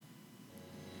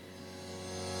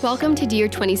Welcome to Dear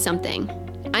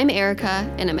 20-something. I'm Erica,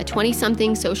 and I'm a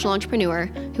 20-something social entrepreneur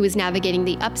who is navigating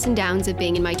the ups and downs of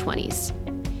being in my 20s.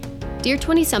 Dear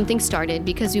 20-something started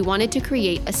because we wanted to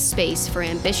create a space for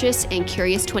ambitious and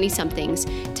curious 20-somethings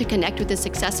to connect with the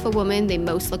successful woman they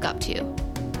most look up to.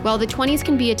 While the 20s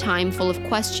can be a time full of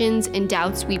questions and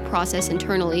doubts we process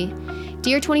internally,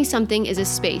 Dear 20-something is a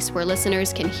space where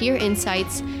listeners can hear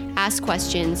insights, ask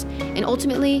questions, and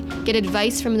ultimately get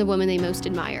advice from the woman they most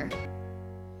admire.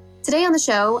 Today on the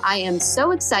show, I am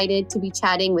so excited to be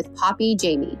chatting with Poppy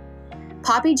Jamie.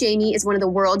 Poppy Jamie is one of the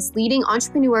world's leading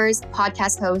entrepreneurs,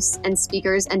 podcast hosts, and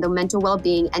speakers in the mental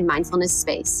well-being and mindfulness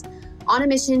space, on a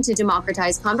mission to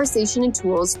democratize conversation and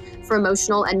tools for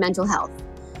emotional and mental health.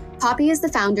 Poppy is the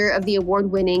founder of the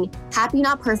award-winning Happy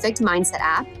Not Perfect Mindset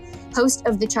app, host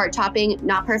of the chart-topping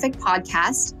Not Perfect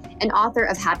podcast, and author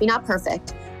of Happy Not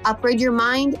Perfect, Upgrade Your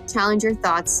Mind, Challenge Your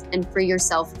Thoughts, and Free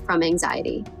Yourself from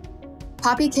Anxiety.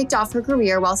 Poppy kicked off her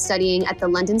career while studying at the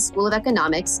London School of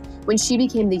Economics when she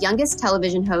became the youngest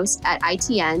television host at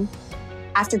ITN.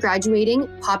 After graduating,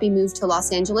 Poppy moved to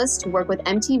Los Angeles to work with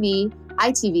MTV,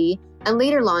 ITV, and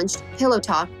later launched Pillow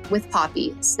Talk with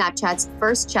Poppy, Snapchat's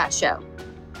first chat show.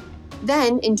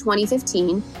 Then, in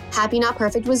 2015, Happy Not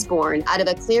Perfect was born out of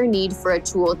a clear need for a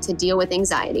tool to deal with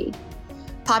anxiety.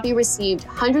 Poppy received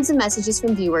hundreds of messages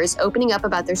from viewers opening up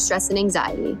about their stress and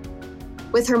anxiety.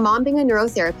 With her mom being a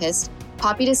neurotherapist,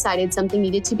 Poppy decided something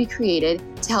needed to be created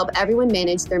to help everyone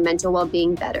manage their mental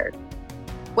well-being better.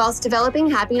 Whilst developing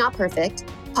Happy Not Perfect,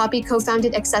 Poppy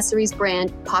co-founded accessories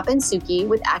brand Pop and Suki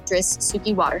with actress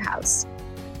Suki Waterhouse.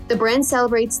 The brand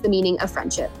celebrates the meaning of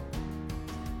friendship.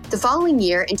 The following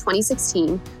year, in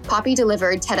 2016, Poppy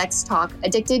delivered TEDx talk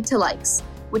Addicted to Likes,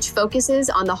 which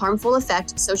focuses on the harmful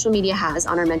effect social media has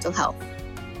on our mental health.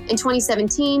 In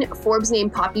 2017, Forbes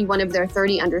named Poppy one of their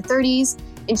 30 under 30s,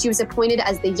 and she was appointed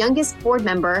as the youngest board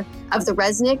member of the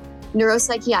Resnick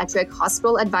Neuropsychiatric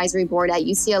Hospital Advisory Board at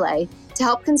UCLA to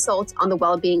help consult on the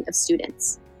well-being of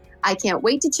students. I can't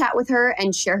wait to chat with her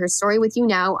and share her story with you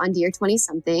now on Dear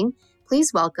 20-something.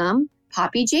 Please welcome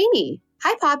Poppy Jamie.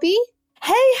 Hi, Poppy.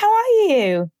 Hey, how are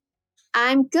you?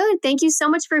 I'm good. Thank you so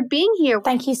much for being here.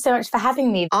 Thank you so much for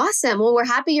having me. Awesome. Well, we're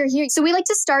happy you're here. So we like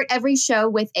to start every show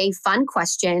with a fun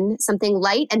question, something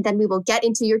light, and then we will get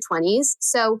into your 20s.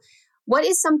 So what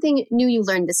is something new you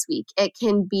learned this week? It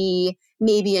can be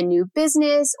maybe a new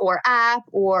business or app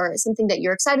or something that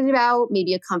you're excited about,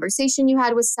 maybe a conversation you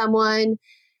had with someone.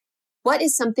 What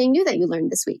is something new that you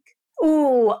learned this week?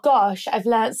 Oh, gosh, I've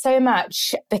learned so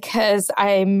much because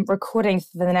I'm recording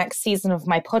for the next season of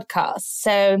my podcast.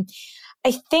 So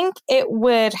I think it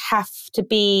would have to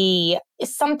be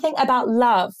something about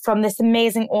love from this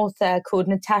amazing author called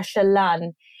Natasha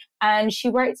Lunn. And she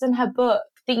writes in her book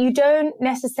that you don't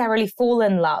necessarily fall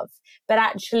in love, but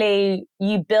actually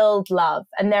you build love.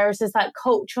 And there is this like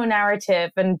cultural narrative,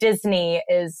 and Disney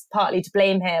is partly to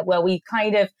blame here, where we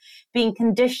kind of being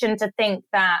conditioned to think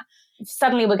that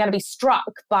suddenly we're going to be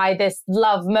struck by this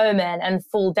love moment and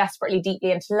fall desperately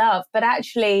deeply into love. But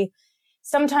actually,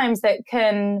 sometimes that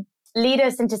can lead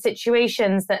us into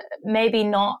situations that maybe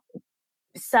not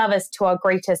serve us to our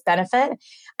greatest benefit.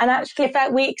 And actually, in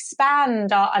fact, we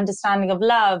expand our understanding of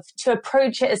love to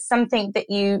approach it as something that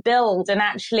you build. And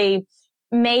actually,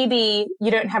 maybe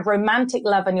you don't have romantic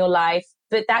love in your life,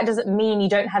 but that doesn't mean you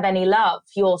don't have any love.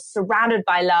 You're surrounded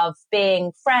by love,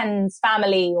 being friends,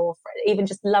 family, or even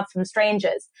just love from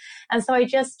strangers. And so I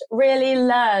just really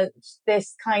learned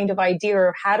this kind of idea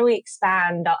of how do we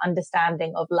expand our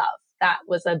understanding of love. That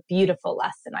was a beautiful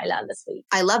lesson I learned this week.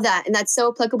 I love that. And that's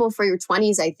so applicable for your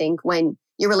 20s, I think, when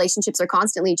your relationships are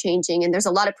constantly changing and there's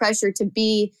a lot of pressure to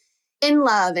be in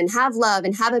love and have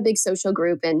a big social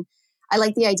group. And I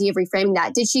like the idea of reframing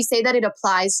that. Did she say that it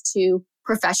applies to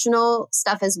professional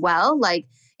stuff as well? Like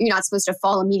you're not supposed to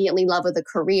fall immediately in love with a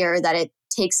career, that it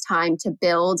takes time to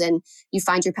build and you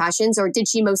find your passions? Or did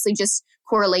she mostly just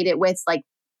correlate it with like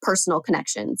personal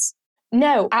connections?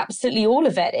 No, absolutely all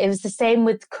of it. It was the same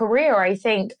with career. I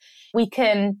think we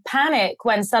can panic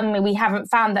when suddenly we haven't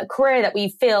found that career that we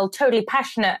feel totally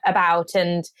passionate about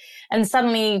and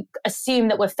suddenly assume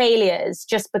that we're failures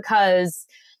just because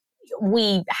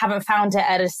we haven't found it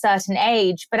at a certain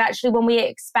age. But actually, when we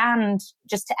expand,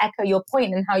 just to echo your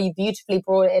point and how you beautifully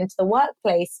brought it into the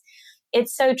workplace,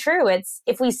 it's so true. It's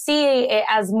if we see it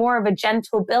as more of a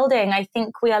gentle building, I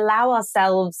think we allow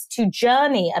ourselves to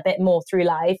journey a bit more through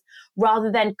life rather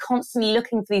than constantly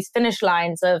looking for these finish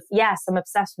lines of, yes, I'm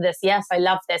obsessed with this. Yes, I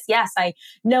love this. Yes, I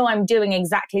know I'm doing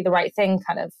exactly the right thing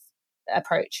kind of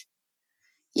approach.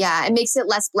 Yeah, it makes it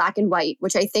less black and white,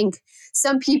 which I think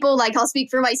some people, like I'll speak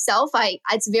for myself,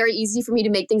 it's very easy for me to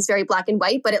make things very black and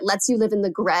white, but it lets you live in the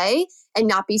gray and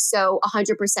not be so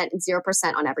 100% and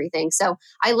 0% on everything. So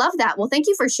I love that. Well, thank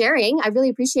you for sharing. I really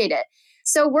appreciate it.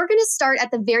 So we're going to start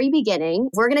at the very beginning.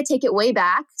 We're going to take it way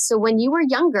back. So when you were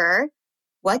younger,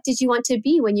 what did you want to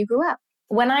be when you grew up?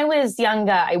 When I was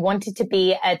younger, I wanted to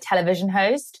be a television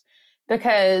host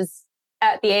because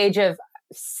at the age of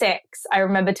 6, I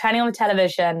remember turning on the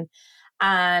television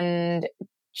and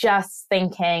just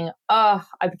thinking, oh,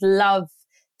 I would love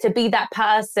to be that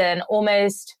person.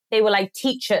 Almost, they were like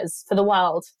teachers for the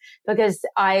world, because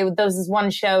there was this one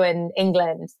show in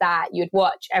England that you'd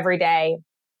watch every day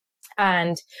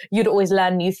and you'd always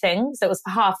learn new things. It was for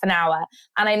half an hour.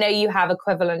 And I know you have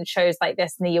equivalent shows like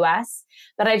this in the US,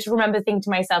 but I just remember thinking to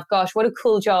myself, gosh, what a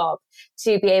cool job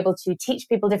to be able to teach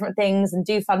people different things and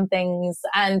do fun things.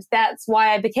 And that's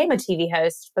why I became a TV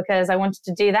host, because I wanted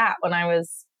to do that when I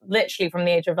was literally from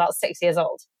the age of about 6 years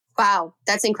old. Wow,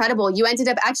 that's incredible. You ended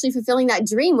up actually fulfilling that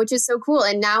dream, which is so cool.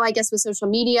 And now I guess with social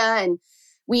media, and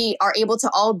we are able to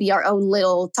all be our own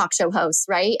little talk show hosts,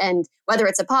 right? And whether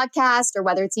it's a podcast or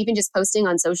whether it's even just posting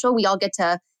on social, we all get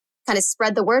to kind of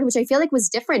spread the word, which I feel like was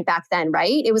different back then,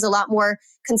 right? It was a lot more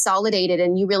consolidated,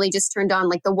 and you really just turned on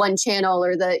like the one channel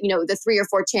or the 3 or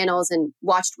 4 channels and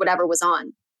watched whatever was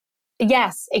on.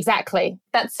 Yes, exactly.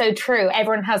 That's so true.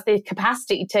 Everyone has the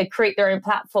capacity to create their own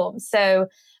platform. So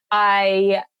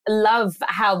I love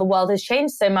how the world has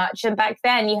changed so much. And back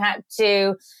then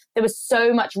there was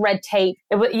so much red tape.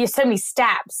 There were so many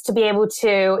steps to be able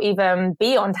to even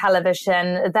be on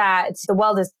television, that the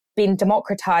world has been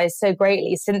democratized so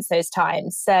greatly since those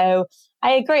times. So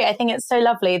I agree. I think it's so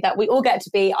lovely that we all get to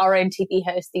be our own TV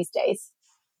host these days.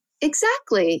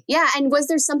 Exactly. Yeah. And was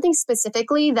there something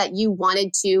specifically that you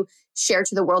wanted to share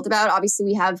to the world about? Obviously,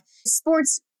 we have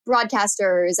sports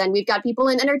broadcasters and we've got people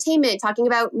in entertainment talking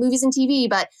about movies and TV.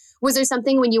 But was there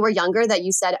something when you were younger that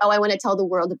you said, oh, I want to tell the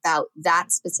world about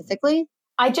that specifically?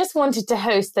 I just wanted to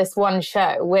host this one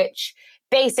show, which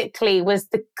basically was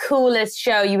the coolest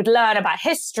show. You would learn about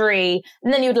history,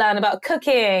 and then you would learn about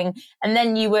cooking, and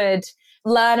then you would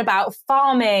learn about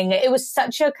farming. It was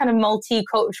such a kind of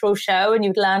multicultural show, and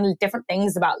you'd learn different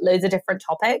things about loads of different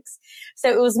topics. So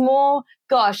it was more,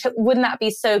 gosh, wouldn't that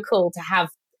be so cool to have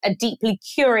a deeply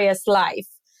curious life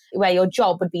where your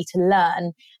job would be to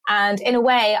learn? And in a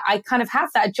way, I kind of have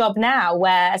that job now,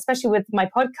 where, especially with my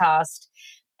podcast,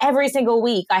 every single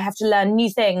week I have to learn new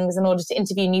things in order to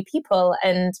interview new people.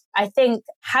 And I think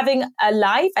having a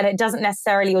life, and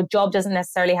your job doesn't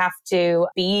necessarily have to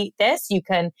be this. You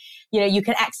can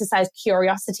exercise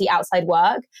curiosity outside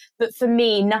work. But for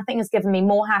me, nothing has given me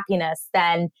more happiness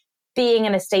than being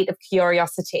in a state of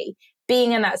curiosity,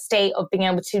 being in that state of being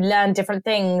able to learn different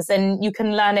things. And you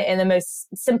can learn it in the most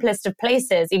simplest of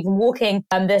places. Even walking,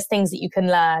 there's things that you can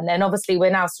learn. And obviously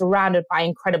we're now surrounded by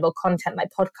incredible content like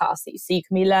podcasts, so you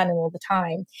can be learning all the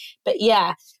time. But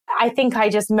yeah, I think I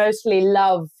just mostly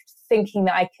loved thinking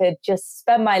that I could just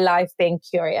spend my life being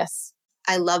curious.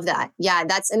 I love that. Yeah,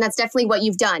 that's definitely what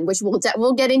you've done, which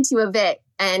we'll get into a bit.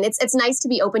 And it's nice to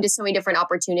be open to so many different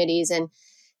opportunities and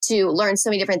to learn so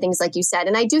many different things, like you said.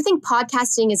 And I do think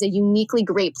podcasting is a uniquely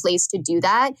great place to do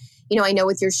that. I know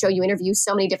with your show, you interview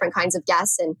so many different kinds of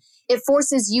guests, and it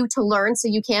forces you to learn so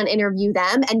you can interview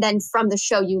them. And then from the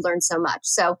show, you learn so much.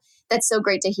 So that's so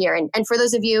great to hear. And for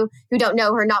those of you who don't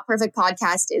know, her Not Perfect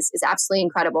podcast is absolutely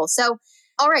incredible. So,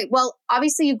 all right. Well,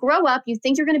 obviously you grow up, you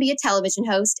think you're going to be a television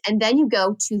host, and then you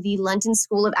go to the London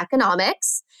School of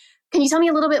Economics. Can you tell me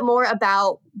a little bit more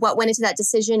about what went into that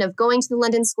decision of going to the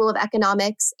London School of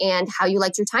Economics and how you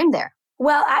liked your time there?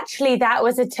 Well, actually, that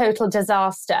was a total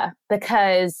disaster,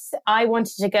 because I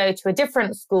wanted to go to a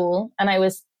different school, and I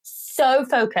was so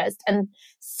focused and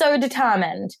so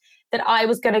determined that I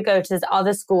was going to go to this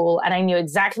other school, and I knew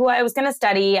exactly what I was going to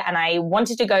study, and I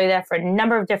wanted to go there for a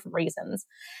number of different reasons.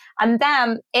 And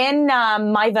then in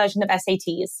my version of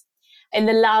SATs, in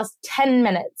the last 10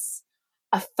 minutes,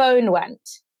 a phone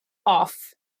went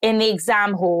off in the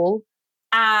exam hall,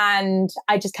 and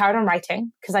I just carried on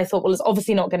writing because I thought, well, it's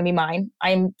obviously not going to be mine.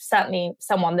 I'm certainly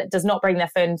someone that does not bring their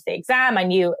phone to the exam. I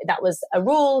knew that was a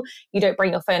rule. You don't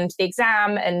bring your phone to the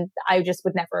exam, and I just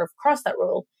would never have crossed that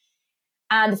rule.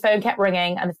 And the phone kept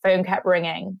ringing, and the phone kept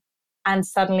ringing. And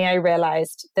suddenly I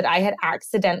realized that I had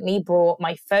accidentally brought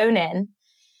my phone in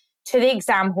to the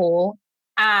exam hall,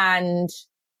 and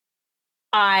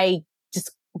I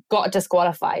just got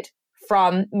disqualified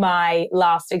from my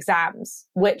last exams,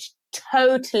 which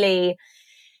totally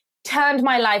turned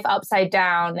my life upside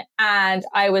down, and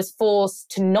I was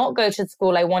forced to not go to the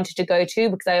school I wanted to go to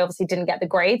because I obviously didn't get the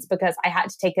grades because I had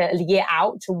to take a year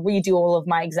out to redo all of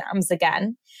my exams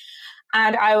again.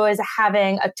 And I was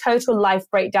having a total life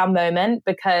breakdown moment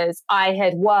because I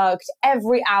had worked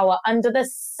every hour under the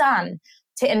sun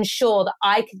to ensure that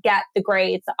I could get the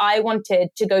grades that I wanted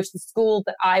to go to the school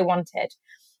that I wanted.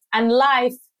 And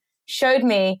life showed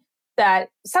me that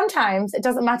sometimes it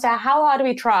doesn't matter how hard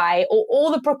we try or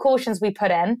all the precautions we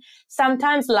put in,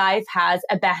 sometimes life has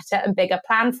a better and bigger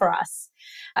plan for us.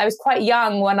 I was quite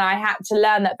young when I had to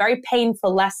learn that very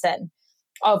painful lesson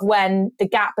of when the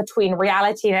gap between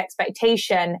reality and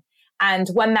expectation, and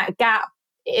when that gap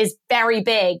is very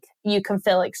big, you can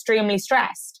feel extremely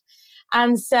stressed.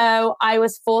 And so I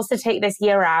was forced to take this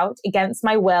year out against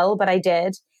my will, but I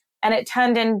did. And it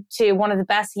turned into one of the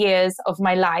best years of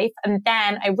my life. And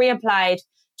then I reapplied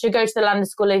to go to the London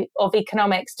School of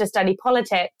Economics to study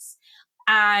politics.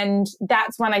 And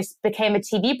that's when I became a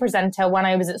TV presenter when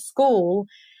I was at school.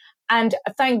 And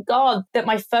thank God that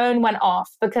my phone went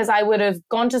off, because I would have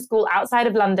gone to school outside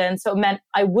of London. So it meant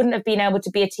I wouldn't have been able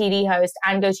to be a TV host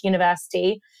and go to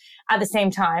university at the same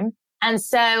time. And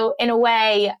so in a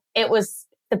way, it was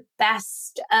the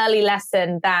best early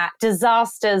lesson that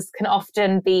disasters can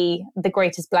often be the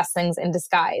greatest blessings in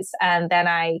disguise. And then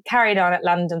I carried on at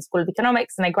London School of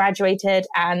Economics and I graduated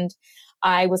and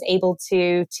I was able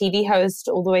to TV host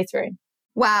all the way through.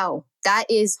 Wow, that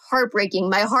is heartbreaking.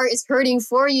 My heart is hurting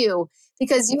for you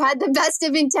because you had the best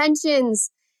of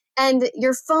intentions and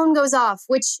your phone goes off,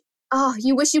 which, oh,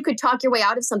 you wish you could talk your way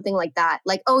out of something like that.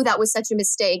 Like, oh, that was such a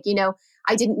mistake. You know,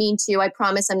 I didn't mean to. I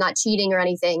promise I'm not cheating or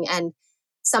anything. And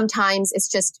sometimes it's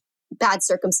just bad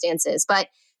circumstances. But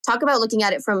talk about looking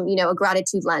at it from, you know, a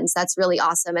gratitude lens. That's really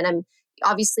awesome. And I'm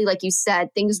obviously, like you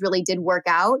said, things really did work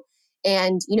out.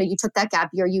 And, you know, you took that gap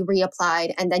year, you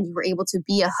reapplied, and then you were able to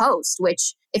be a host,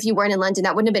 which if you weren't in London,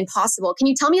 that wouldn't have been possible. Can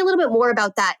you tell me a little bit more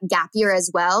about that gap year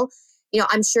as well? You know,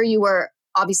 I'm sure you were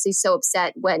obviously so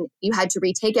upset when you had to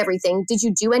retake everything. Did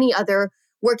you do any other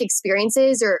work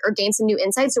experiences or gain some new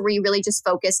insights, or were you really just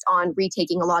focused on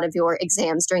retaking a lot of your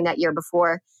exams during that year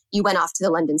before you went off to the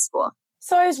London school?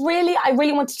 So I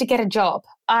really wanted to get a job.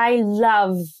 I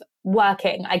love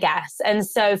working, I guess. And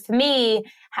so for me,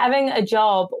 having a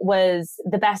job was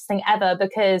the best thing ever,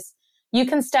 because you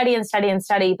can study and study and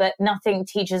study, but nothing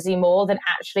teaches you more than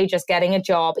actually just getting a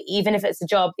job, even if it's a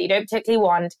job that you don't particularly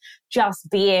want, just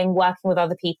working with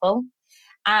other people.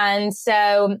 And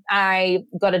so I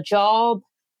got a job,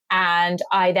 and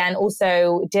I then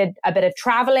also did a bit of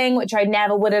traveling, which I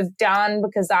never would have done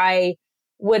because I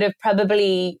would have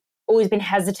probably always been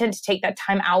hesitant to take that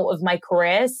time out of my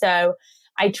career. So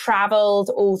I traveled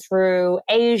all through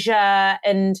Asia,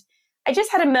 and I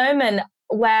just had a moment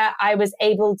where I was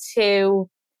able to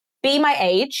be my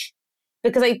age,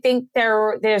 because I think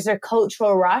there's a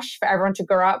cultural rush for everyone to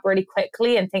grow up really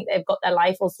quickly and think they've got their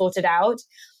life all sorted out.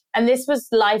 And this was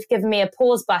life giving me a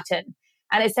pause button.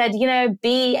 And it said, you know,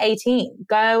 be 18,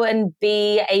 go and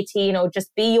be 18, or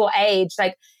just be your age.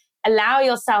 Like, allow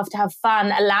yourself to have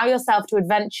fun, allow yourself to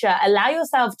adventure, allow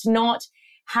yourself to not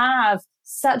have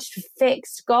such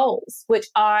fixed goals, which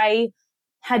I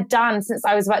had done since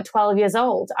I was about 12 years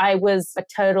old. I was a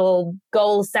total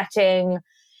goal setting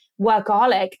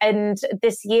workaholic. And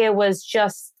this year was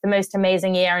just the most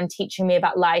amazing year in teaching me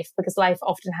about life, because life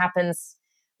often happens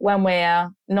when we're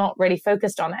not really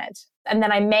focused on it. And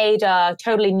then I made a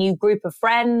totally new group of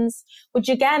friends, which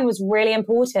again was really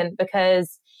important,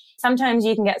 because sometimes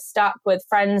you can get stuck with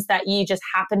friends that you just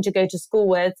happen to go to school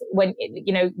with when,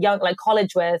 you know, young, like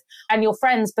college with, and you're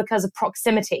friends because of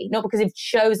proximity, not because you've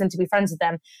chosen to be friends with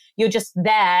them. You're just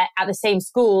there at the same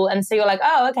school. And so you're like,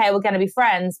 oh, okay, we're going to be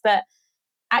friends. But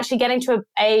actually getting to an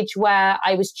age where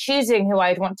I was choosing who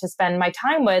I'd want to spend my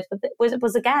time with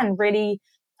was again, really,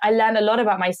 I learned a lot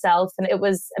about myself, and it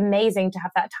was amazing to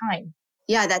have that time.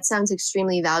 Yeah, that sounds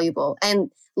extremely valuable. And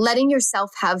letting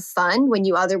yourself have fun when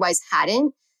you otherwise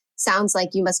hadn't sounds like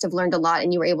you must have learned a lot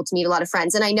and you were able to meet a lot of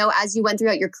friends. And I know as you went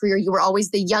throughout your career, you were always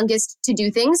the youngest to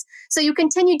do things. So you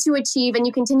continued to achieve and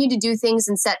you continued to do things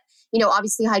and set, you know,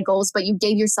 obviously high goals, but you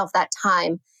gave yourself that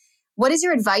time. What is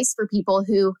your advice for people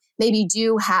who maybe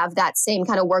do have that same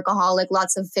kind of workaholic,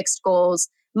 lots of fixed goals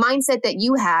mindset that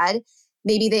you had?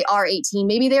 Maybe they are 18,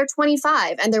 maybe they're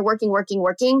 25 and they're working.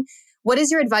 What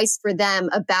is your advice for them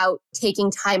about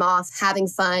taking time off, having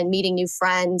fun, meeting new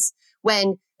friends,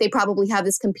 when they probably have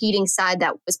this competing side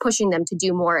that was pushing them to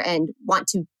do more and want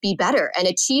to be better and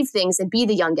achieve things and be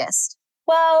the youngest?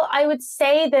 Well, I would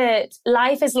say that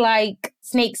life is like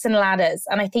snakes and ladders.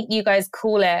 And I think you guys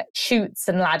call it chutes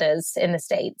and ladders in the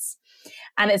States.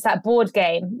 And it's that board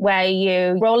game where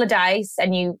you roll a dice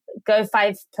and you go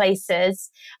 5 places,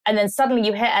 and then suddenly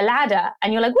you hit a ladder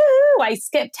and you're like, woohoo, I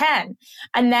skipped 10.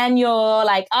 And then you're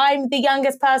like, I'm the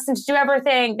youngest person to do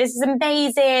everything. This is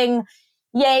amazing.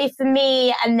 Yay for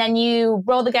me. And then you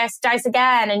roll the dice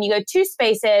again and you go 2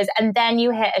 spaces, and then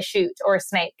you hit a shoot or a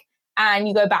snake and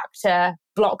you go back to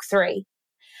block 3.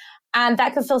 And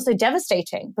that could feel so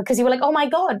devastating because you were like, oh my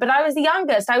God, but I was the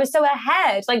youngest. I was so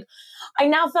ahead. Like, I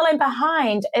now feel I'm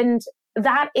behind. And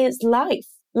that is life.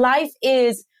 Life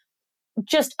is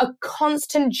just a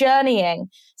constant journeying.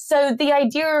 So the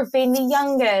idea of being the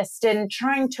youngest and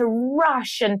trying to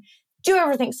rush and do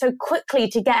everything so quickly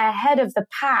to get ahead of the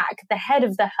pack, the head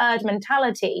of the herd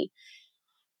mentality,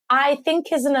 I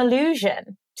think is an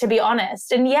illusion, to be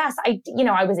honest. And yes, I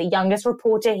was a youngest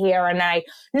reporter here, and I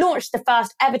launched the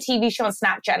first ever TV show on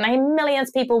Snapchat, and I had millions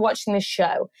of people watching this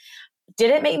show.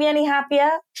 Did it make me any happier?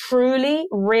 Truly?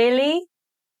 Really?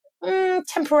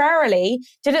 Temporarily.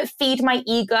 Did it feed my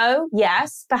ego?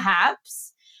 Yes,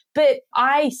 perhaps. But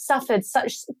I suffered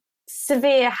such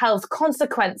severe health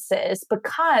consequences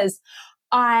because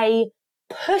I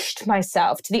pushed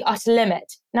myself to the utter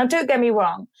limit. Now, don't get me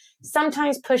wrong.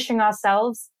 Sometimes pushing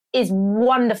ourselves is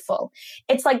wonderful.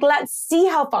 It's like, let's see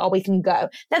how far we can go.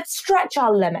 Let's stretch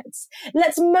our limits.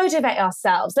 Let's motivate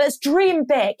ourselves. Let's dream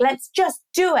big. Let's just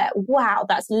do it. Wow,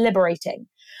 that's liberating.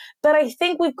 But I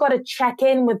think we've got to check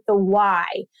in with the why.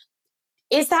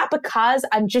 Is that because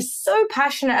I'm just so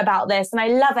passionate about this and I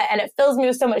love it and it fills me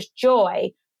with so much joy?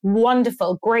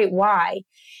 Wonderful, great why.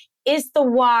 Is the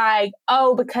why,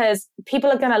 because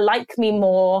people are going to like me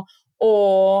more,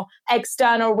 or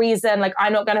external reason, like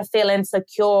I'm not going to feel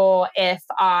insecure if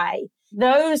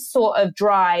those sort of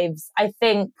drives, I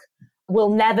think,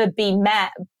 will never be met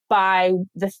by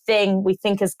the thing we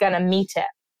think is going to meet it.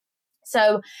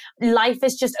 So life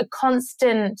is just a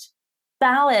constant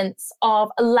balance of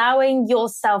allowing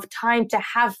yourself time to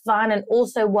have fun and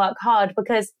also work hard,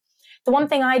 because the one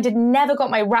thing I never got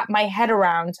wrap my head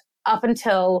around up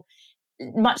until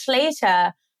much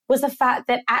later was the fact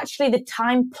that actually the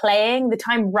time playing, the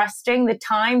time resting, the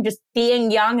time just being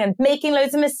young and making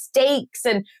loads of mistakes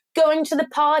and going to the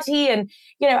party and,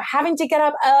 having to get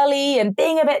up early and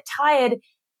being a bit tired,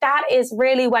 that is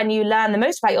really when you learn the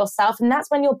most about yourself. And that's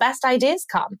when your best ideas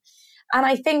come. And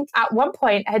I think at one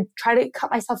point I had tried to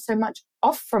cut myself so much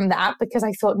off from that because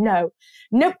I thought, nope,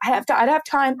 I don't have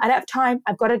time.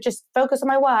 I've got to just focus on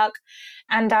my work.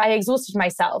 And I exhausted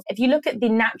myself. If you look at the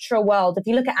natural world, if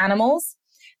you look at animals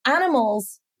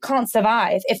can't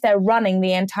survive if they're running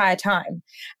the entire time.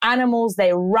 Animals,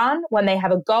 they run when they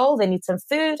have a goal, they need some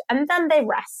food, and then they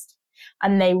rest.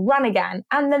 And they run again,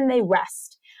 and then they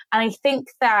rest. And I think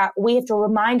that we have to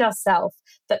remind ourselves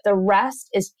that the rest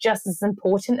is just as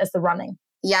important as the running.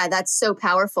 Yeah, that's so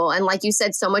powerful. And like you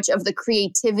said, so much of the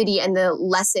creativity and the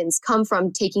lessons come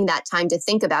from taking that time to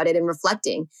think about it and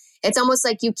reflecting. It's almost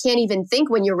like you can't even think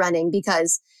when you're running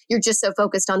because you're just so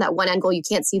focused on that one end goal, you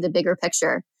can't see the bigger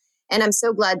picture. And I'm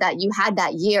so glad that you had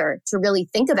that year to really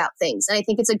think about things. And I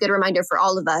think it's a good reminder for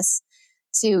all of us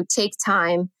to take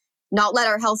time, not let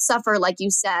our health suffer, like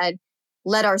you said,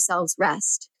 let ourselves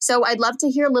rest. So I'd love to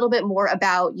hear a little bit more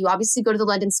about, you obviously go to the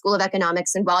London School of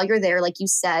Economics, and while you're there, like you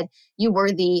said, you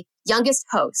were the youngest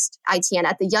host, ITN,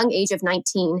 at the young age of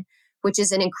 19, which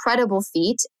is an incredible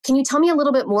feat. Can you tell me a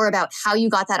little bit more about how you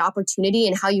got that opportunity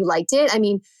and how you liked it? I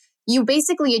mean, you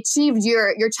basically achieved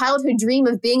your childhood dream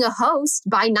of being a host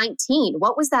by 19.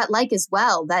 What was that like as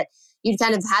well, that you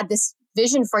kind of had this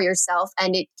vision for yourself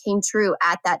and it came true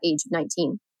at that age of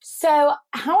 19? So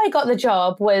how I got the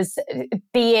job was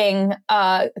being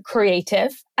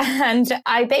creative. And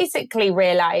I basically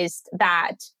realized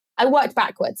that I worked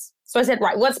backwards. So I said,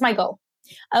 right, what's my goal?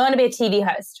 I want to be a TV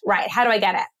host. Right. How do I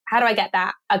get it? How do I get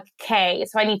that? Okay.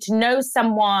 So I need to know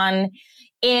someone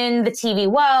in the TV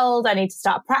world. I need to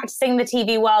start practicing the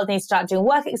TV world. I need to start doing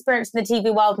work experience in the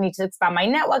TV world. I need to expand my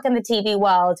network in the TV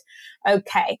world.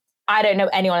 Okay. I don't know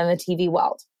anyone in the TV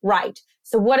world. Right.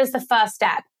 So what is the first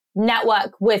step?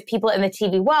 Network with people in the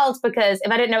TV world, because if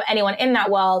I don't know anyone in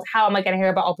that world, how am I going to hear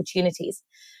about opportunities?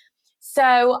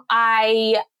 So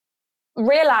I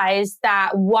realized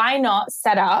that why not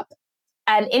set up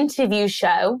an interview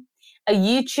show, a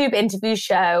YouTube interview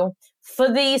show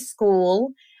for the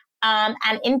school, and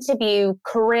interview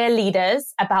career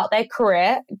leaders about their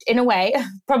career in a way,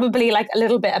 probably like a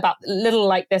little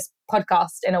like this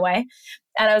podcast in a way.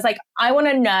 And I was like, I want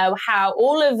to know how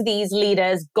all of these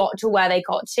leaders got to where they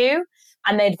got to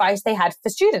and the advice they had for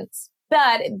students.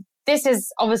 But this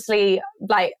is obviously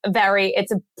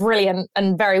it's a brilliant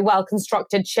and very well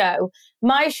constructed show.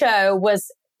 My show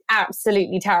was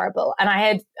absolutely terrible. And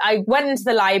I went into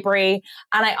the library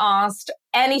and I asked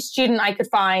any student I could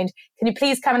find, can you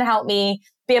please come and help me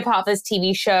be a part of this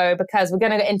TV show because we're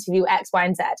going to interview X, Y,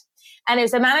 and Z. And it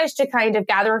was, I managed to kind of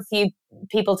gather a few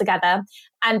people together.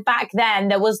 And back then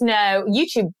there was no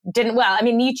YouTube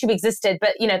YouTube existed,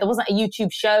 but there wasn't a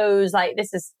YouTube shows like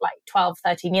this is like 12,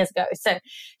 13 years ago. So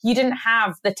you didn't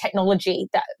have the technology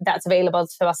that's available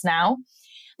to us now.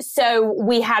 So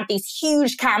we had these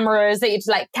huge cameras that you'd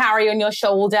like carry on your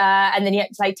shoulder, and then you had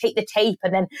to like take the tape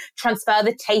and then transfer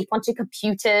the tape onto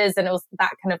computers. And it was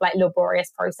that kind of like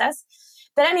laborious process.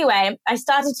 But anyway, I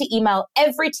started to email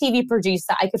every TV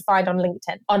producer I could find on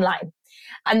LinkedIn online.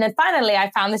 And then finally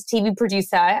I found this TV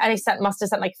producer and I must have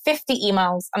sent like 50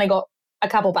 emails and I got a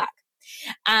couple back.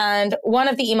 And one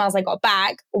of the emails I got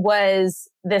back was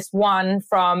this one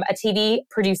from a TV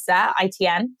producer,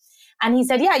 ITN. And he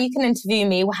said, yeah, you can interview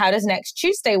me. Well, how does next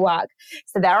Tuesday work?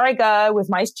 So there I go with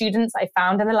my students I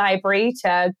found in the library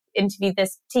to interview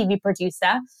this TV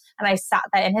producer. And I sat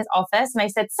there in his office and I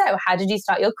said, so how did you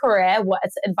start your career? What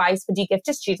advice would you give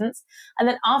to students? And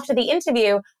then after the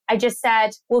interview, I just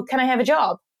said, well, can I have a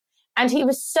job? And he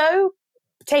was so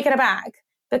taken aback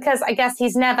because I guess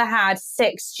he's never had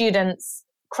 6 students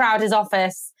crowd his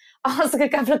office, ask a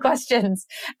couple of questions,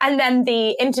 and then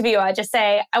the interviewer just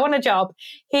say, I want a job.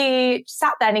 He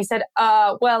sat there and he said,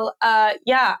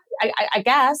 yeah, I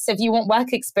guess if you want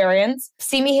work experience,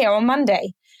 see me here on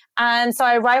Monday. And so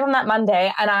I arrived on that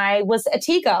Monday and I was a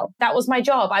tea girl. That was my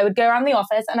job. I would go around the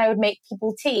office and I would make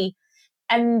people tea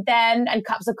and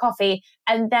cups of coffee.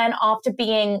 And then after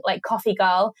being like coffee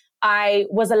girl, I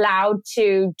was allowed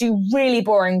to do really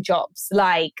boring jobs.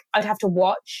 Like I'd have to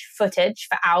watch footage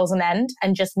for hours on end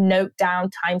and just note down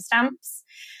timestamps.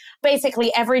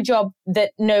 Basically every job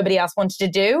that nobody else wanted to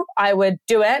do, I would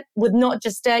do it with not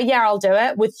just I'll do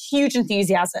it, with huge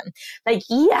enthusiasm. Like,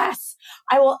 yes,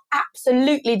 I will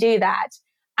absolutely do that.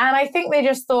 And I think they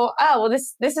just thought, oh, well,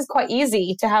 this is quite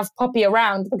easy to have Poppy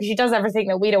around because she does everything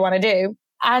that we don't want to do.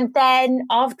 And then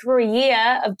after a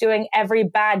year of doing every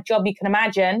bad job you can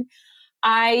imagine,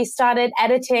 I started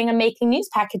editing and making news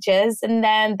packages. And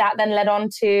then that led on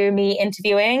to me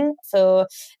interviewing for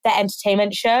the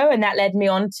entertainment show. And that led me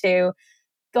on to,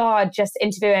 just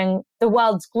interviewing the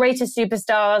world's greatest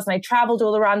superstars. And I traveled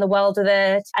all around the world with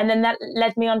it. And then that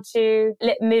led me on to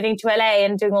moving to LA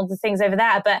and doing all the things over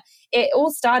there. But it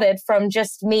all started from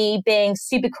just me being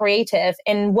super creative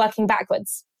in working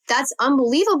backwards. That's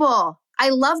unbelievable. I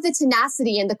love the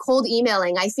tenacity and the cold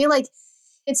emailing. I feel like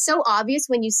it's so obvious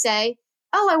when you say,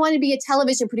 oh, I want to be a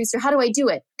television producer. How do I do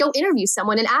it? Go interview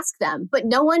someone and ask them. But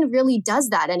no one really does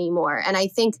that anymore. And I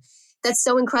think that's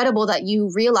so incredible that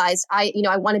you realized I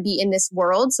want to be in this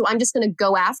world. So I'm just going to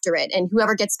go after it. And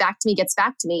whoever gets back to me, gets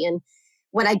back to me. And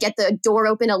when I get the door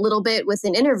open a little bit with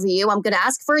an interview, I'm going to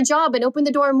ask for a job and open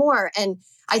the door more. And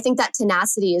I think that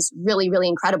tenacity is really, really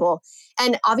incredible.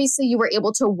 And obviously you were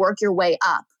able to work your way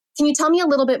up. Can you tell me a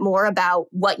little bit more about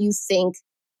what you think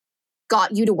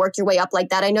got you to work your way up like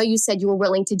that? I know you said you were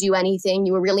willing to do anything,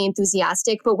 you were really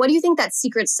enthusiastic, but what do you think that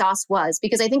secret sauce was?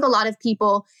 Because I think a lot of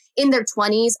people in their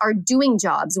 20s are doing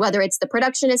jobs, whether it's the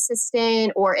production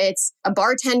assistant or it's a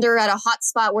bartender at a hot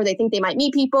spot where they think they might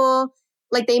meet people.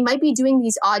 Like they might be doing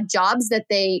these odd jobs that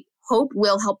they hope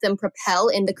will help them propel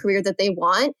in the career that they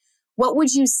want. What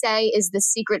would you say is the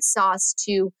secret sauce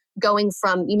to going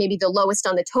from maybe the lowest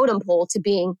on the totem pole to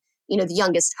being, the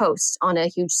youngest host on a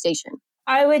huge station?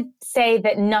 I would say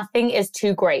that nothing is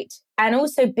too great, and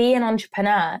also be an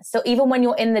entrepreneur. So even when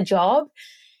you're in the job,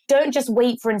 don't just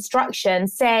wait for instruction.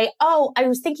 Say, oh, I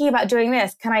was thinking about doing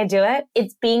this. Can I do it?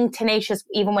 It's being tenacious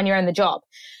even when you're in the job.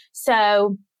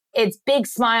 So it's big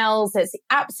smiles. It's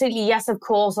absolutely, yes, of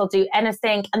course, I'll do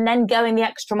anything. And then going the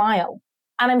extra mile.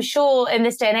 And I'm sure in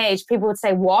this day and age, people would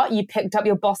say, what? You picked up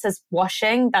your boss's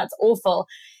washing? That's awful.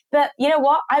 But you know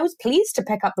what? I was pleased to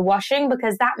pick up the washing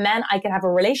because that meant I could have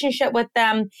a relationship with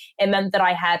them. It meant that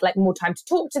I had like more time to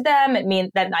talk to them. It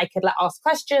meant that I could ask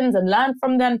questions and learn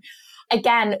from them.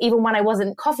 Again, even when I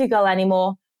wasn't coffee girl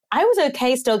anymore, I was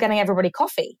okay still getting everybody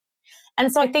coffee.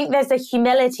 And so I think there's a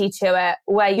humility to it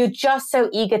where you're just so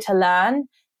eager to learn,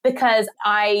 because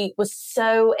I was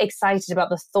so excited about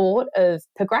the thought of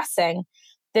progressing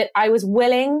that I was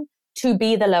willing to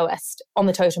be the lowest on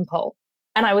the totem pole.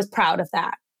 And I was proud of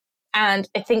that. And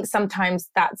I think sometimes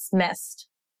that's missed.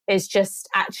 It's just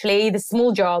actually the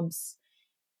small jobs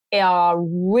are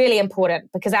really important,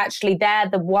 because actually they're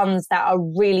the ones that are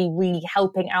really, really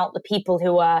helping out the people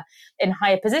who are in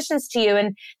higher positions to you.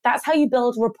 And that's how you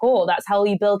build rapport. That's how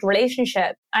you build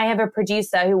relationship. I have a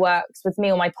producer who works with me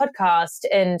on my podcast,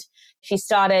 and she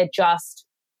started just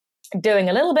doing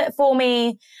a little bit for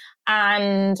me.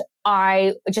 And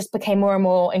I just became more and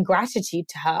more in gratitude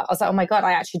to her. I was like, oh my God,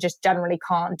 I actually just generally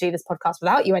can't do this podcast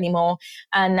without you anymore.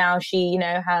 And now she,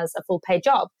 has a full paid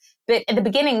job. But at the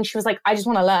beginning, she was like, I just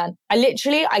want to learn.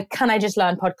 Can I just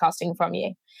learn podcasting from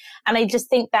you? And I just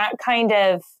think that kind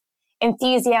of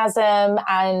enthusiasm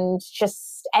and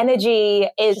just energy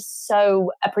is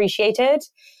so appreciated.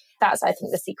 That's, I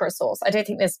think, the secret sauce. I don't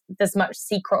think there's much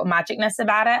secret or magicness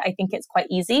about it. I think it's quite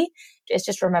easy. It's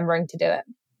just remembering to do it.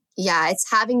 Yeah, it's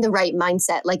having the right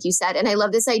mindset, like you said. And I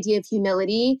love this idea of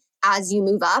humility as you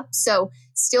move up. So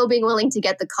still being willing to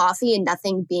get the coffee and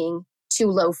nothing being too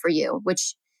low for you,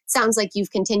 which sounds like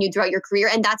you've continued throughout your career.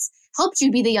 And that's helped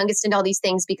you be the youngest in all these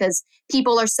things because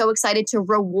people are so excited to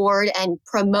reward and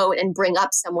promote and bring up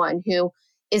someone who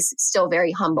is still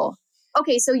very humble.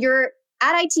 Okay, so you're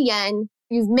at ITN,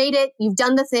 you've made it, you've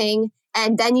done the thing,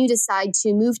 and then you decide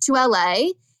to move to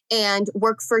LA and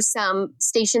work for some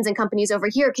stations and companies over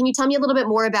here. Can you tell me a little bit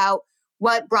more about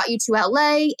what brought you to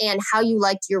LA and how you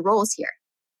liked your roles here?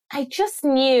 I just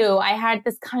knew I had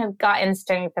this kind of gut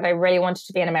instinct that I really wanted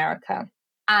to be in America.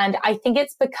 And I think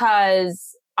it's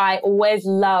because I always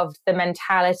loved the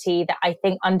mentality that I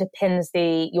think underpins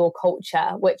your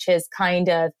culture, which is kind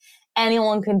of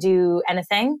anyone can do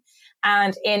anything.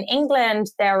 And in England,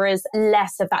 there is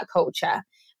less of that culture.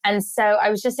 And so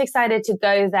I was just excited to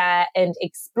go there and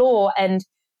explore. And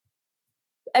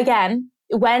again,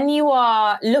 when you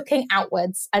are looking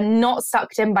outwards and not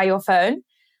sucked in by your phone,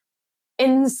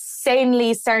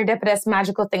 insanely serendipitous,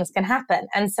 magical things can happen.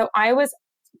 And so I was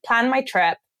planned my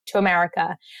trip to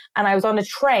America, and I was on a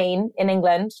train in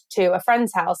England to a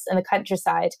friend's house in the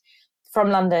countryside from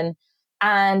London.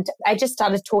 And I just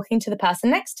started talking to the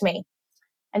person next to me.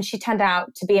 And she turned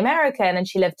out to be American and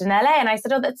she lived in LA. And I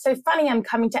said, oh, that's so funny. I'm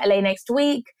coming to LA next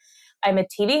week. I'm a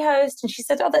TV host. And she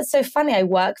said, oh, that's so funny. I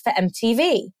work for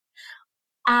MTV.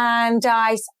 And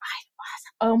I said,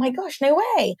 oh my gosh, no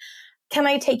way. Can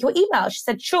I take your email? She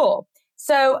said, sure.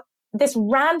 So this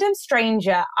random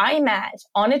stranger I met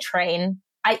on a train,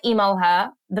 I email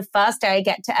her the first day I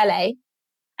get to LA.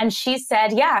 And she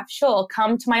said, yeah, sure,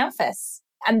 come to my office.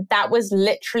 And that was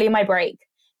literally my break,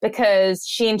 because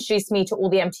she introduced me to all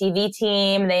the MTV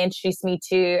team. They introduced me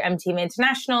to MTV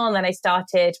International. And then I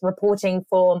started reporting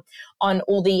on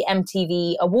all the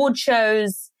MTV award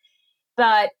shows.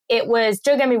 But it was,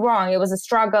 don't get me wrong, it was a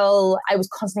struggle. I was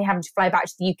constantly having to fly back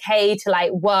to the UK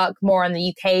to work more in the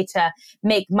UK to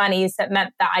make money. So that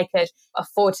meant that I could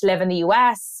afford to live in the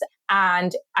US.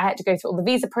 And I had to go through all the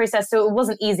visa process. So it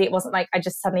wasn't easy. It wasn't like I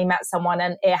just suddenly met someone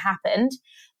and it happened.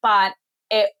 But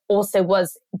it also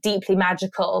was deeply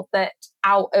magical that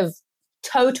out of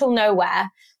total nowhere,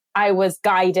 I was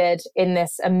guided in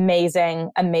this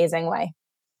amazing, amazing way.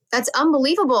 That's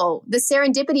unbelievable, the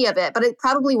serendipity of it. But it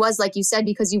probably was, like you said,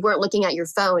 because you weren't looking at your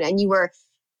phone and you were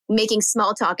making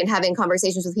small talk and having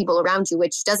conversations with people around you,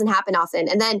 which doesn't happen often.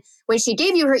 And then when she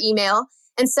gave you her email,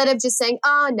 instead of just saying,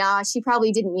 oh, nah, she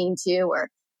probably didn't mean to, or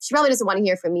she probably doesn't want to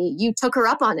hear from me, you took her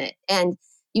up on it. And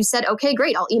you said, okay,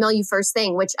 great, I'll email you first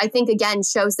thing, which I think, again,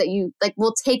 shows that you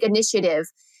will take initiative.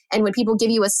 And when people give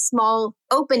you a small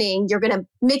opening, you're going to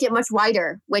make it much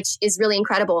wider, which is really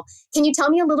incredible. Can you tell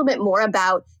me a little bit more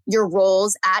about your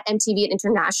roles at MTV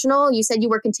International? You said you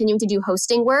were continuing to do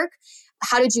hosting work.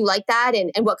 How did you like that?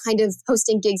 And what kind of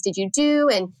hosting gigs did you do?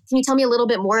 And can you tell me a little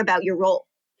bit more about your role?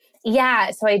 Yeah,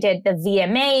 so I did the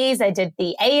VMAs, I did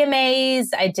the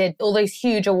AMAs, I did all those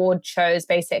huge award shows,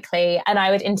 basically. And I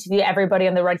would interview everybody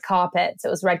on the red carpet. So it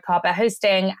was red carpet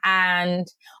hosting. And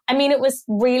I mean, it was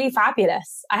really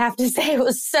fabulous. I have to say, it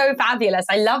was so fabulous.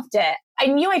 I loved it. I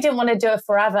knew I didn't want to do it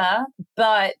forever,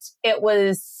 but it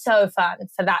was so fun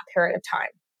for that period of time.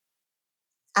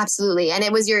 Absolutely. And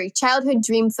it was your childhood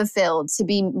dream fulfilled to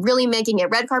be really making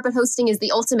it. Red carpet hosting is the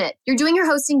ultimate. You're doing your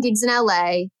hosting gigs in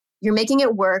LA. You're making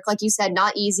it work, like you said,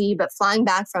 not easy, but flying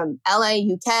back from LA,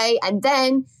 UK. And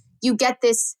then you get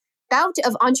this bout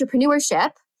of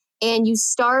entrepreneurship and you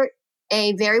start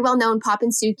a very well-known Pop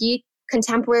and Suki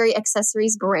contemporary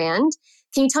accessories brand.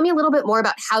 Can you tell me a little bit more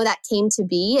about how that came to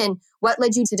be and what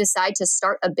led you to decide to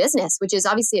start a business, which is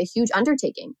obviously a huge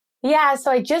undertaking? Yeah, so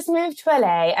I just moved to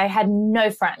LA. I had no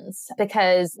friends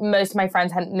because most of my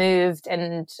friends hadn't moved.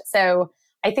 And so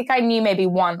I think I knew maybe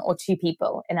one or two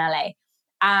people in LA.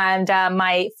 And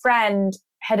my friend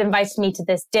had invited me to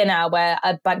this dinner where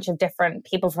a bunch of different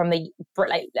people from a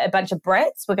bunch of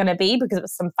Brits were going to be, because it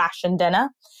was some fashion dinner.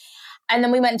 And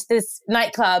then we went to this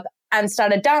nightclub and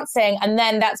started dancing. And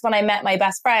then that's when I met my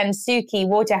best friend, Suki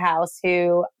Waterhouse,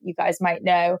 who you guys might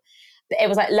know. It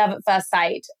was like love at first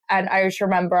sight. And I just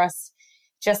remember us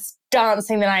just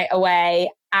dancing the night away.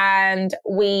 and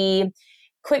we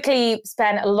quickly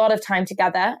spent a lot of time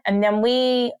together. And then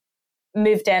we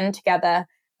moved in together.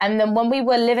 And then when we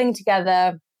were living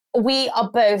together, we are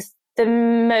both the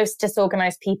most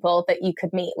disorganized people that you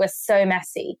could meet. We're so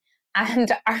messy.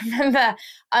 And I remember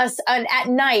us at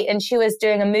night, and she was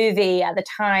doing a movie at the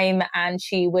time, and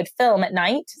she would film at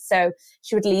night. So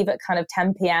she would leave at kind of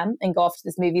 10 p.m. and go off to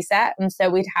this movie set. And so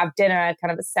we'd have dinner kind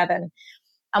of at 7.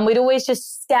 And we'd always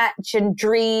just sketch and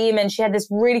dream. And she had this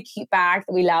really cute bag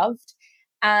that we loved.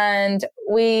 And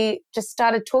we just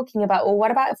started talking about, well,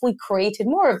 what about if we created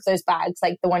more of those bags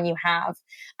like the one you have,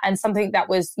 and something that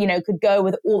was, could go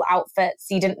with all outfits.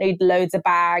 You didn't need loads of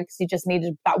bags. You just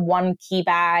needed that one key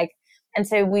bag. And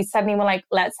so we suddenly were like,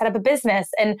 let's set up a business.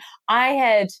 And I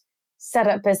had set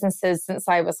up businesses since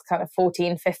I was kind of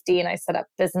 14, 15. I set up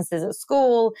businesses at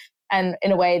school. And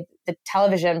in a way, the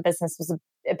television business was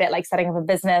a bit like setting up a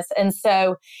business. And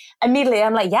so immediately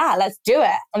I'm like, yeah, let's do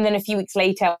it. And then a few weeks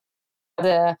later,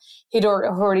 he'd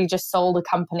already just sold a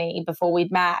company before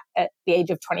we'd met at the age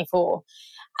of 24.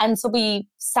 And so we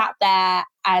sat there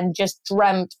and just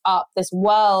dreamt up this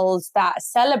world that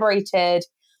celebrated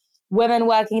women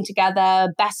working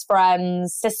together, best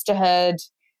friends, sisterhood.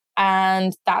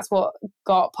 And that's what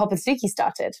got Pop and Suki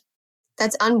started.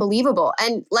 That's unbelievable.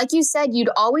 And like you said,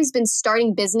 you'd always been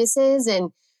starting businesses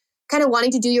and kind of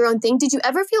wanting to do your own thing. Did you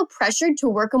ever feel pressured to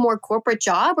work a more corporate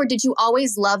job, or did you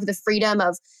always love the freedom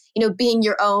of, being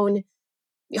your own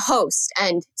host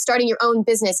and starting your own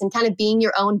business and kind of being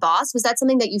your own boss? Was that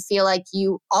something that you feel like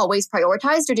you always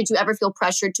prioritized, or did you ever feel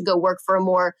pressured to go work for a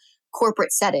more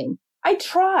corporate setting? I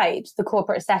tried the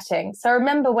corporate setting. So I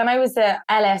remember when I was at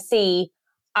LSE,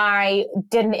 I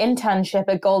did an internship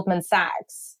at Goldman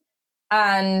Sachs,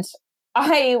 and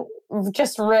I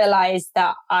just realized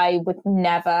that I would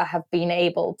never have been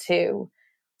able to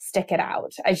stick it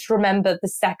out. I just remember the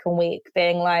second week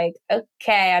being like,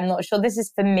 okay, I'm not sure this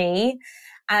is for me.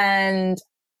 And,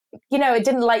 it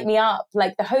didn't light me up.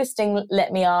 Like the hosting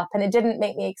lit me up, and it didn't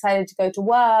make me excited to go to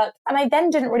work. And I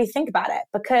then didn't really think about it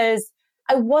because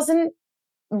I wasn't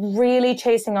really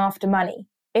chasing after money.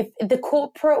 If the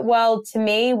corporate world to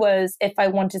me was if I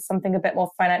wanted something a bit more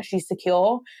financially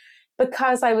secure,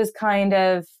 because I was kind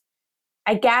of,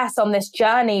 I guess, on this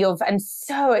journey of, and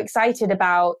so excited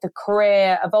about the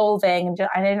career evolving.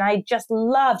 And I just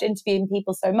loved interviewing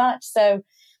people so much. So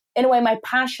in a way, my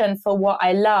passion for what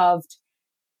I loved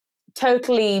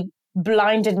totally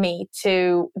blinded me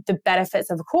to the benefits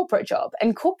of a corporate job.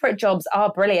 And corporate jobs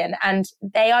are brilliant, and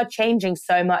they are changing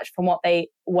so much from what they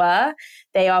were.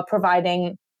 They are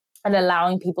providing and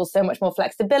allowing people so much more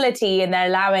flexibility, and they're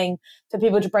allowing for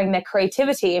people to bring their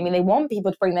creativity. I mean, they want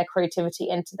people to bring their creativity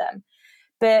into them.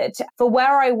 But for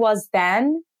where I was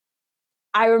then,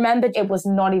 I remembered it was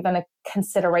not even a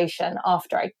consideration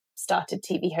after I started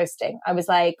TV hosting. I was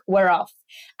like, we're off.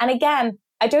 And again,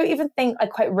 I don't even think I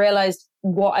quite realized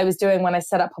what I was doing when I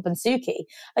set up Pop and Suki.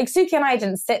 Like Suki and I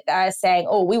didn't sit there saying,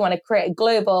 oh, we want to create a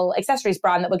global accessories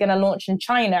brand that we're going to launch in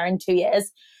China in 2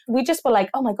 years. We just were like,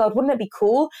 oh my God, wouldn't it be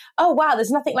cool? Oh, wow, there's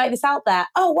nothing like this out there.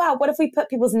 Oh, wow, what if we put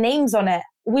people's names on it?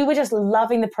 We were just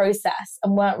loving the process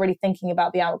and weren't really thinking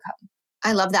about the outcome.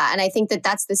 I love that. And I think that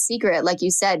that's the secret. Like you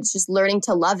said, it's just learning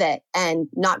to love it and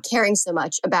not caring so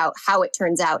much about how it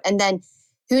turns out. And then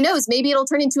who knows, maybe it'll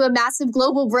turn into a massive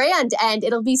global brand and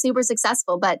it'll be super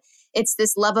successful. But it's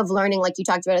this love of learning, like you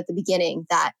talked about at the beginning,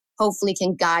 that hopefully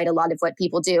can guide a lot of what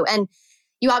people do. And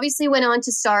you obviously went on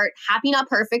to start Happy Not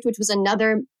Perfect, which was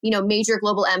another, major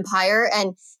global empire.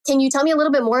 And can you tell me a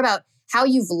little bit more about how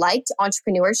you've liked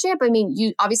entrepreneurship? I mean,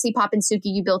 you obviously Pop and Suki,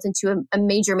 you built into a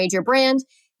major, major brand.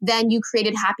 Then you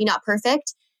created Happy Not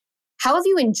Perfect. How have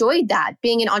you enjoyed that,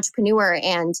 being an entrepreneur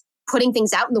and putting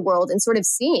things out in the world and sort of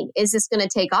seeing, is this going to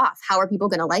take off? How are people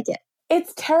going to like it?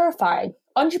 It's terrifying.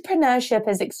 Entrepreneurship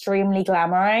is extremely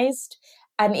glamorized,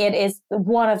 and it is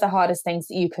one of the hardest things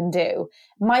that you can do.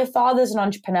 My father's an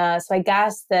entrepreneur, so I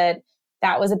guess that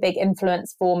was a big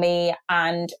influence for me.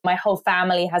 And my whole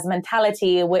family has a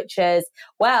mentality, which is,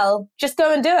 well, just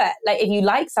go and do it. Like if you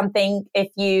like something, if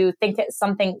you think it's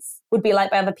something would be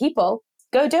liked by other people,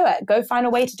 go do it. Go find a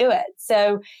way to do it.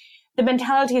 So the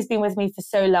mentality has been with me for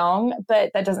so long,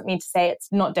 but that doesn't mean to say it's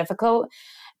not difficult.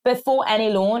 Before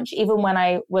any launch, even when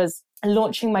I was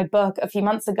launching my book a few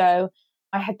months ago,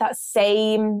 I had that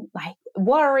same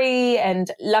worry.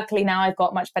 And luckily now I've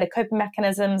got much better coping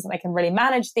mechanisms and I can really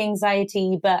manage the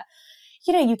anxiety. But,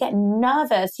 you get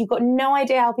nervous. You've got no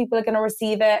idea how people are going to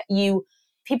receive it.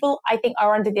 People, I think,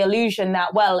 are under the illusion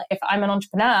that, well, if I'm an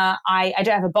entrepreneur, I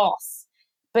don't have a boss.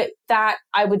 But that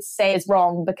I would say is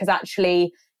wrong, because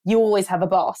actually you always have a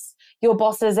boss. Your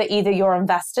bosses are either your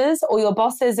investors or your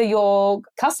bosses are your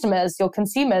customers, your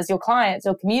consumers, your clients,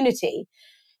 your community.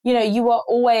 You are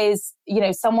always,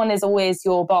 someone is always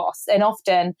your boss. And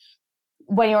often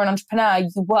when you're an entrepreneur,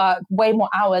 you work way more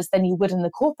hours than you would in the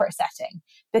corporate setting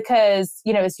because,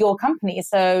 it's your company.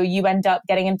 So you end up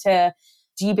getting into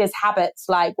dubious habits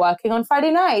like working on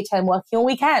Friday night and working on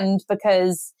weekend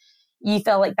because you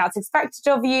feel like that's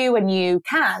expected of you and you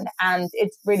can. And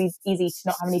it's really easy to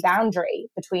not have any boundary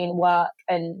between work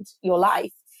and your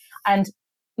life. And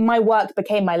my work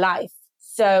became my life.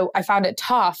 So I found it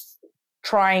tough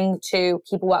trying to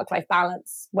keep a work-life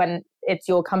balance when it's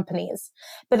your company's.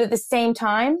 But at the same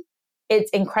time, it's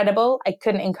incredible. I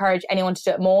couldn't encourage anyone to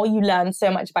do it more. You learn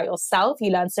so much about yourself.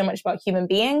 You learn so much about human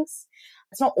beings.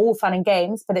 It's not all fun and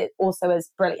games, but it also is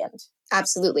brilliant.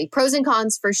 Absolutely. Pros and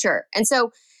cons for sure. And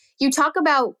so you talk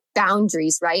about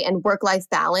boundaries, right? And work-life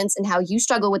balance and how you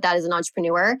struggle with that as an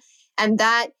entrepreneur. And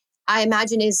that I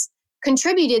imagine is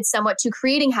contributed somewhat to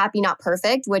creating Happy Not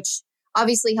Perfect, which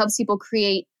obviously helps people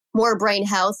create more brain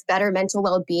health, better mental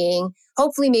well-being,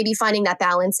 hopefully maybe finding that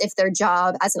balance if their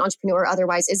job as an entrepreneur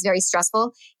otherwise is very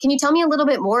stressful. Can you tell me a little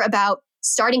bit more about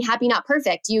starting Happy Not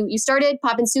Perfect? You started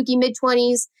Pop and Suki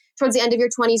mid-20s. Towards the end of your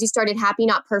 20s, you started Happy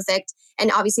Not Perfect. And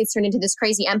obviously it's turned into this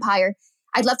crazy empire.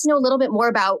 I'd love to know a little bit more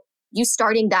about you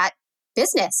starting that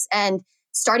business and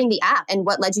starting the app and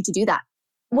what led you to do that.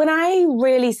 When I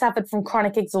really suffered from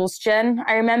chronic exhaustion,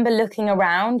 I remember looking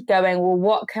around going, well,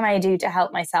 what can I do to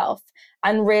help myself?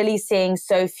 And really seeing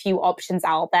so few options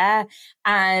out there.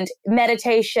 And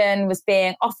meditation was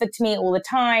being offered to me all the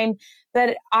time,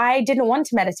 but I didn't want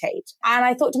to meditate. And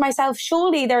I thought to myself,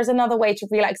 surely there's another way to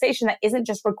relaxation that isn't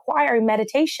just requiring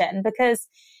meditation, because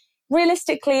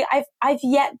realistically, I've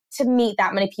yet to meet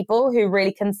that many people who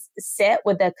really can sit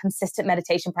with a consistent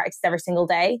meditation practice every single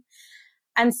day.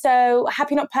 And so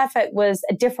Happy Not Perfect was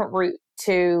a different route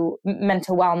to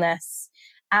mental wellness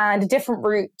and a different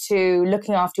route to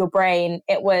looking after your brain.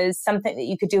 It was something that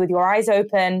you could do with your eyes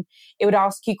open. It would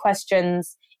ask you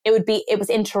questions. It was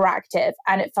interactive,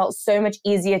 and it felt so much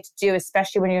easier to do,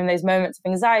 especially when you're in those moments of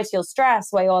anxiety or stress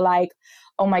where you're like,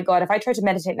 oh my God, if I tried to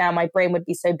meditate now, my brain would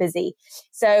be so busy.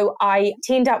 So I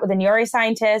teamed up with a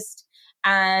neuroscientist,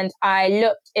 and I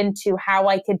looked into how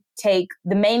I could take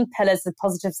the main pillars of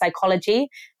positive psychology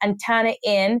and turn it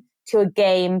into a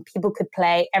game people could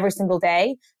play every single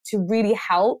day to really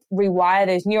help rewire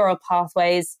those neural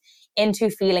pathways into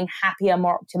feeling happier,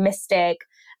 more optimistic,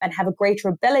 and have a greater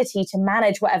ability to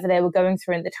manage whatever they were going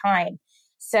through at the time.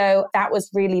 So that was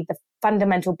really the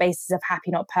fundamental basis of Happy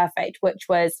Not Perfect, which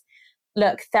was,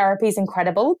 look, therapy is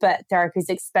incredible, but therapy is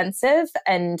expensive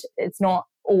and it's not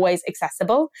always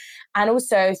accessible. And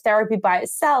also therapy by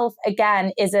itself,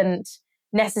 again, isn't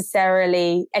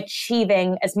necessarily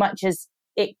achieving as much as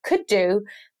it could do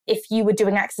if you were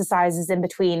doing exercises in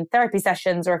between therapy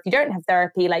sessions, or if you don't have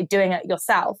therapy, like doing it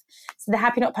yourself. So the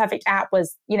Happy Not Perfect app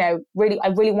was, I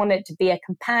really wanted it to be a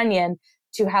companion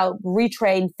to help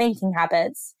retrain thinking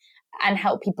habits and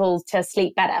help people to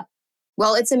sleep better.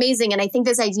 Well, it's amazing. And I think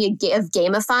this idea of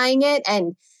gamifying it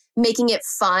and making it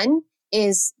fun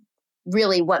is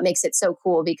really what makes it so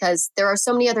cool, because there are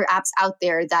so many other apps out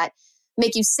there that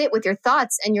make you sit with your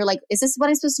thoughts and you're like, is this what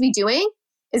I'm supposed to be doing?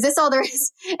 Is this all there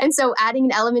is? And so adding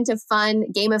an element of fun,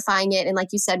 gamifying it, and like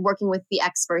you said, working with the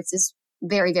experts is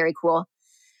very, very cool.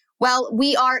 Well,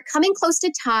 we are coming close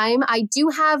to time. I do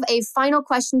have a final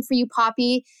question for you,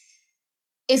 Poppy.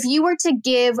 If you were to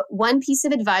give one piece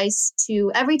of advice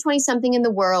to every 20-something in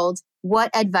the world, what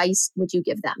advice would you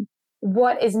give them?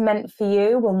 What is meant for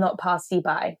you will not pass you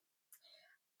by.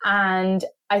 And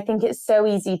I think it's so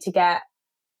easy to get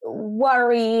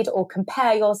worried or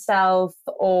compare yourself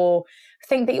or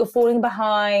think that you're falling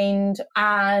behind,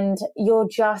 and you're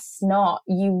just not.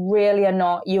 You really are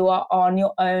not. You are on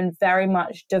your own very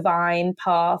much divine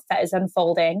path that is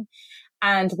unfolding.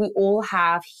 And we all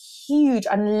have huge,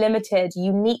 unlimited,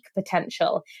 unique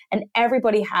potential. And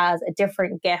everybody has a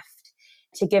different gift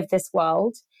to give this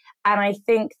world. And I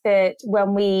think that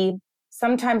when we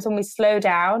slow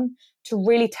down to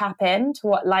really tap into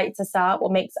what lights us up,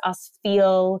 what makes us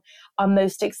feel our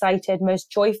most excited, most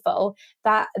joyful,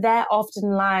 that there often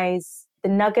lies the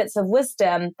nuggets of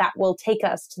wisdom that will take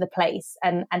us to the place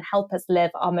and help us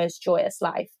live our most joyous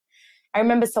life. I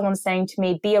remember someone saying to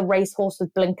me, be a racehorse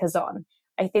with blinkers on.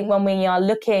 I think when we are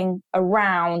looking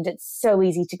around, it's so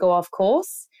easy to go off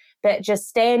course, but just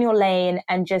stay in your lane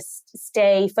and just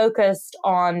stay focused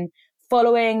on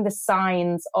following the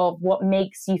signs of what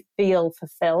makes you feel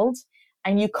fulfilled,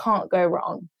 and you can't go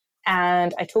wrong.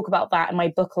 And I talk about that in my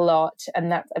book a lot,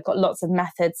 and that I've got lots of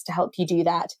methods to help you do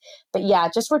that. But yeah,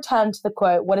 just return to the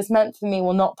quote, what is meant for me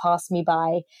will not pass me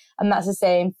by. And that's the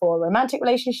same for romantic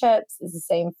relationships. It's the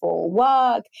same for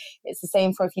work. It's the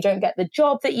same for if you don't get the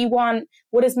job that you want.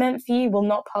 What is meant for you will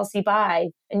not pass you by.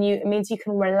 And it means you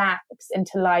can relax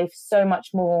into life so much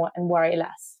more and worry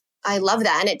less. I love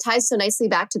that. And it ties so nicely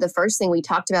back to the first thing we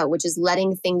talked about, which is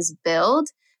letting things build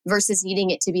versus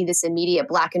needing it to be this immediate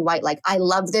black and white, like I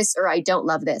love this or I don't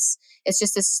love this. It's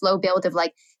just this slow build of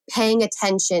like paying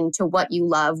attention to what you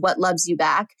love, what loves you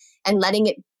back, and letting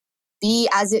it be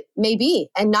as it may be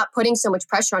and not putting so much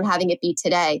pressure on having it be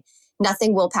today.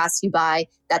 Nothing will pass you by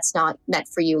that's not meant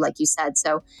for you, like you said.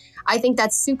 So I think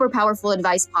that's super powerful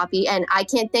advice, Poppy. And I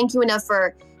can't thank you enough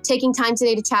for taking time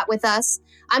today to chat with us.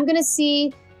 I'm going to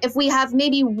see if we have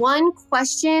maybe one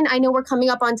question. I know we're coming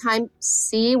up on time.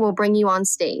 C, we'll bring you on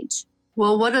stage.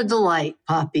 Well, what a delight,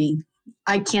 Poppy.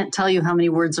 I can't tell you how many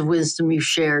words of wisdom you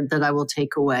shared that I will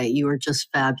take away. You are just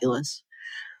fabulous.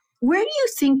 Where do you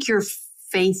think your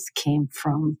faith came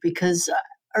from? Because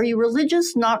are you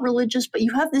religious, not religious, but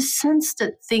you have this sense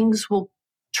that things will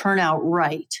turn out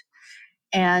right.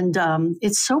 And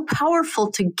it's so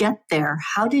powerful to get there.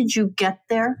 How did you get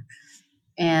there?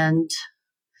 And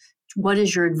what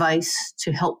is your advice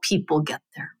to help people get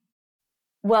there?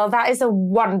 Well, that is a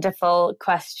wonderful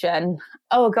question.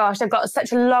 Oh gosh, I've got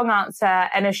such a long answer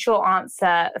and a short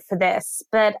answer for this.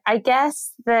 But I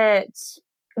guess that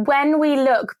when we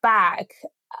look back,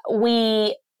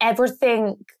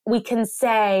 everything we can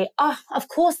say, oh, of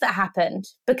course that happened.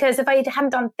 Because if I hadn't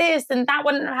done this, then that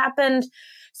wouldn't have happened.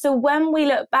 So when we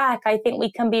look back, I think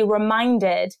we can be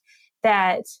reminded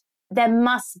that there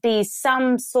must be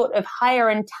some sort of higher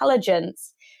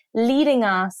intelligence leading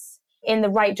us in the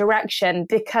right direction,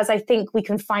 because I think we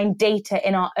can find data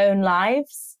in our own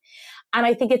lives. And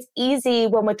I think it's easy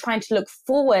when we're trying to look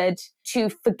forward to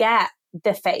forget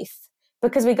the faith,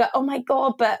 because we go, oh my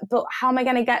God, but how am I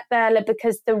going to get there?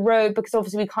 Because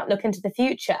obviously we can't look into the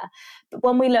future. But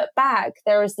when we look back,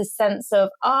 there is this sense of,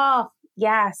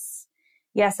 yes,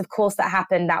 of course that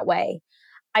happened that way.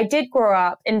 I did grow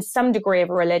up in some degree of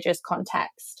a religious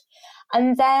context.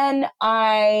 And then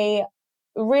I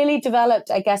really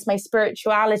developed, I guess, my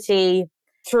spirituality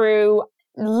through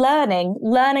learning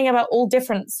about all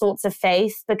different sorts of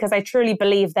faith, because I truly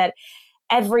believe that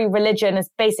every religion is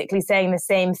basically saying the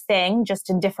same thing, just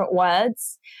in different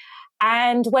words.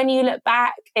 And when you look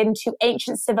back into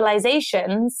ancient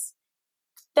civilizations,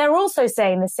 they're also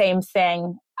saying the same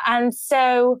thing. And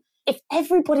so if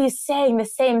everybody is saying the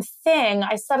same thing,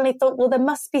 I suddenly thought, well, there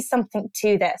must be something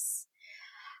to this.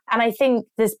 And I think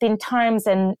there's been times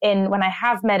in when I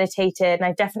have meditated, and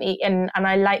I definitely, and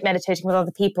I like meditating with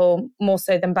other people more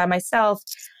so than by myself,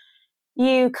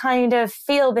 you kind of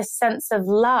feel this sense of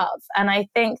love. And I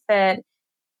think that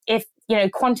if,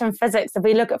 quantum physics, if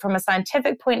we look at it from a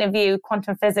scientific point of view,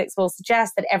 quantum physics will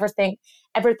suggest that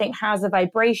everything has a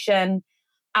vibration.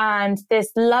 And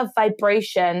this love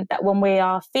vibration, that when we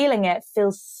are feeling it,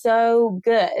 feels so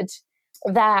good,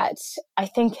 that I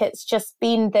think it's just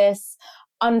been this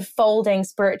unfolding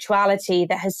spirituality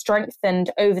that has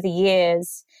strengthened over the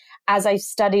years as I've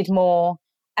studied more.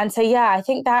 And so, yeah,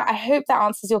 I hope that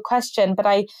answers your question, but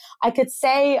I could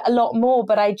say a lot more,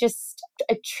 but I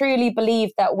truly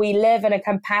believe that we live in a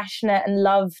compassionate and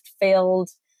love-filled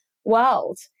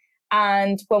world.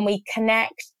 And when we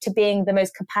connect to being the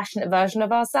most compassionate version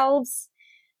of ourselves,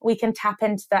 we can tap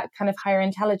into that kind of higher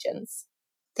intelligence.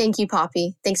 Thank you,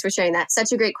 Poppy. Thanks for sharing that.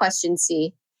 Such a great question,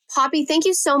 C. Poppy, thank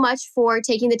you so much for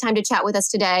taking the time to chat with us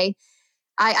today.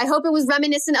 I hope it was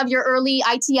reminiscent of your early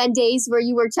ITN days where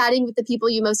you were chatting with the people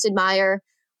you most admire.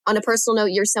 On a personal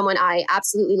note, you're someone I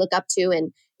absolutely look up to,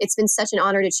 and it's been such an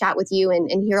honor to chat with you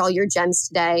and hear all your gems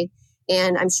today.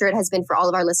 And I'm sure it has been for all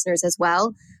of our listeners as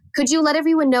well. Could you let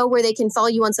everyone know where they can follow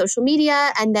you on social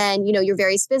media, and then, your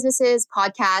various businesses,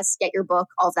 podcasts, get your book,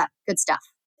 all of that good stuff?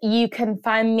 You can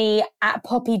find me at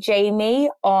Poppy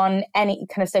Jamie on any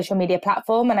kind of social media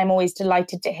platform. And I'm always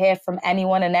delighted to hear from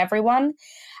anyone and everyone.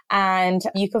 And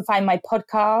you can find my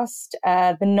podcast,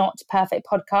 the Not Perfect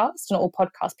Podcast, on all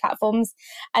podcast platforms.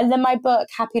 And then my book,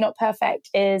 Happy Not Perfect,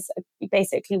 is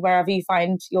basically wherever you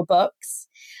find your books.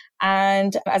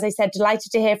 And as I said,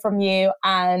 delighted to hear from you.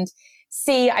 And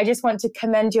C, I just want to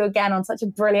commend you again on such a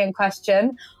brilliant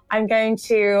question. I'm going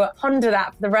to ponder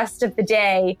that for the rest of the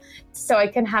day so I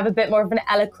can have a bit more of an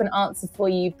eloquent answer for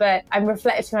you. But I'm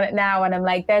reflecting on it now and I'm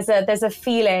like, there's a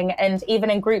feeling, and even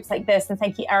in groups like this, and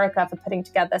thank you, Erica, for putting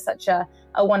together such a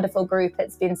wonderful group.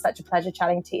 It's been such a pleasure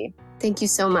chatting to you. Thank you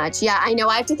so much. Yeah, I know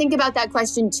I have to think about that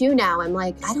question too now. I'm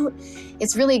like,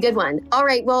 it's really a good one. All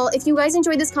right, well, if you guys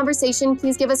enjoyed this conversation,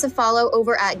 please give us a follow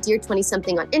over at Dear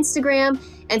 20-something on Instagram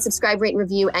and subscribe, rate, and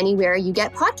review anywhere you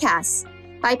get podcasts.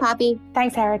 Bye, Poppy.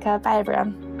 Thanks, Erica. Bye,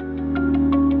 everyone.